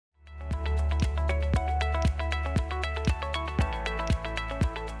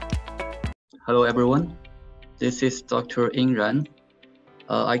Hello, everyone. This is Dr. Ying Ran.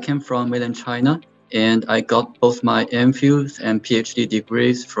 I came from Mainland China, and I got both my MPhil and PhD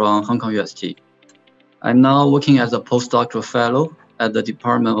degrees from Hong Kong UST. I'm now working as a postdoctoral fellow at the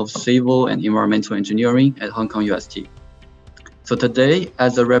Department of Civil and Environmental Engineering at Hong Kong UST. So today,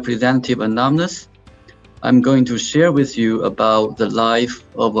 as a representative alumnus, I'm going to share with you about the life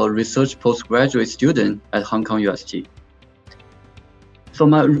of a research postgraduate student at Hong Kong UST. So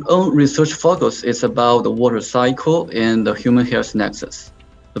my own research focus is about the water cycle and the human health nexus.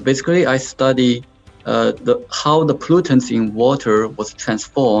 So basically, I study how the pollutants in water was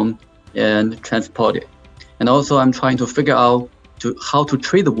transformed and transported. And also, I'm trying to figure out how to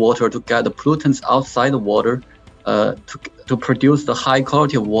treat the water to get the pollutants outside the water to produce the high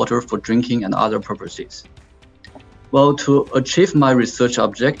quality of water for drinking and other purposes. Well, to achieve my research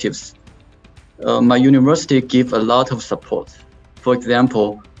objectives, my university gives a lot of support. For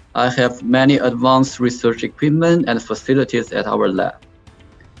example, I have many advanced research equipment and facilities at our lab.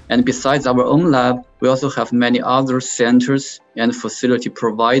 And besides our own lab, we also have many other centers and facility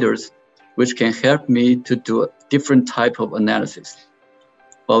providers which can help me to do a different type of analysis.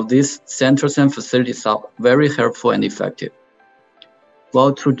 Well, these centers and facilities are very helpful and effective.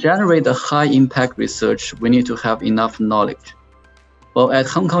 Well, to generate a high-impact research, we need to have enough knowledge. Well, at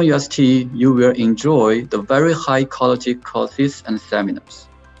Hong Kong UST, you will enjoy the very high-quality courses and seminars.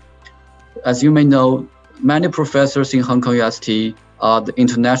 As you may know, many professors in Hong Kong UST are the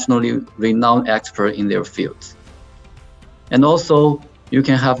internationally renowned experts in their fields. And also, you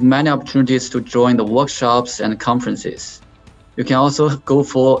can have many opportunities to join the workshops and conferences. You can also go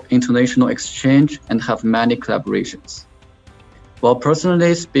for international exchange and have many collaborations. Well,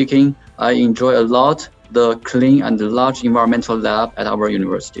 personally speaking, I enjoy a lot the clean and large environmental lab at our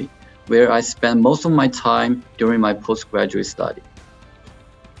university, where I spend most of my time during my postgraduate study.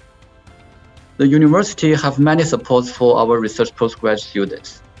 The university have many supports for our research postgraduate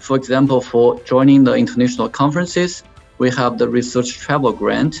students. For example, for joining the international conferences, we have the research travel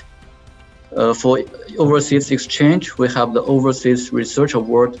grant. For overseas exchange, we have the Overseas Research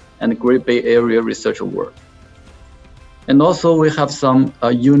Award and Great Bay Area Research Award. And also we have some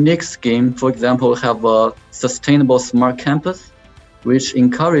unique scheme. For example, we have a sustainable smart campus, which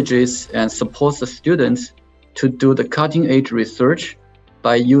encourages and supports the students to do the cutting edge research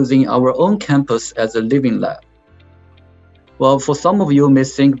by using our own campus as a living lab. Well, for some of you may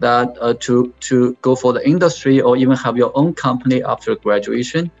think that to go for the industry or even have your own company after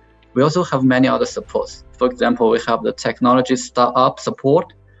graduation, we also have many other supports. For example, we have the technology startup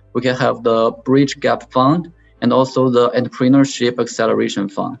support. We can have the Bridge Gap Fund, and also the Entrepreneurship Acceleration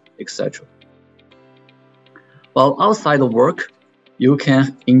Fund, etc. While outside of work, you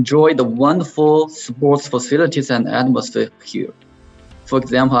can enjoy the wonderful sports facilities and atmosphere here. For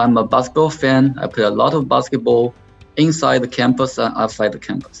example, I'm a basketball fan. I play a lot of basketball inside the campus and outside the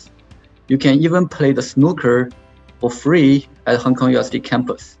campus. You can even play the snooker for free at Hong Kong UST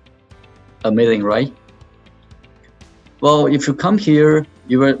campus. Amazing, right? Well, if you come here,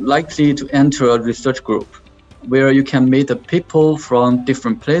 you are likely to enter a research group where you can meet the people from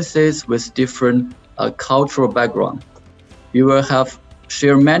different places with different cultural background. You will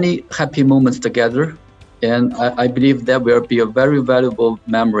share many happy moments together, and I believe that will be a very valuable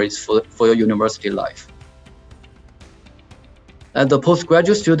memories for your university life. As a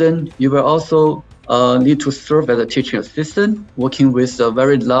postgraduate student, you will also need to serve as a teaching assistant, working with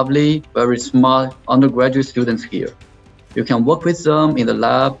very lovely, very smart undergraduate students here. You can work with them in the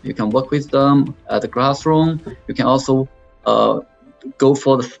lab, you can work with them at the classroom, you can also go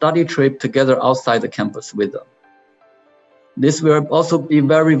for the study trip together outside the campus with them. This will also be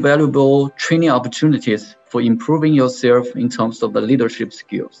very valuable training opportunities for improving yourself in terms of the leadership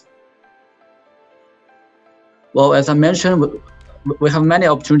skills. Well, as I mentioned, we have many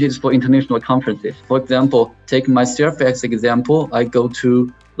opportunities for international conferences. For example, take myself as an example, I go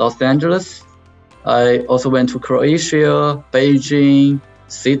to Los Angeles. I also went to Croatia, Beijing,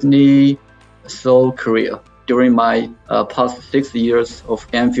 Sydney, Seoul, Korea during my past 6 years of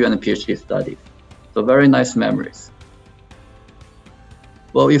MPhil and PhD studies. So very nice memories.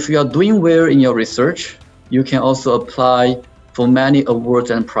 Well, if you are doing well in your research, you can also apply for many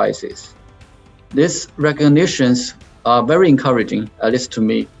awards and prizes. These recognitions are very encouraging, at least to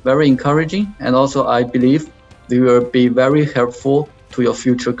me, very encouraging. And also I believe they will be very helpful to your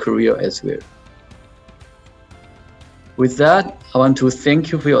future career as well. With that, I want to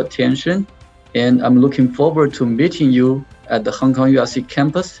thank you for your attention, and I'm looking forward to meeting you at the Hong Kong UST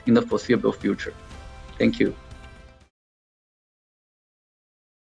campus in the foreseeable future. Thank you.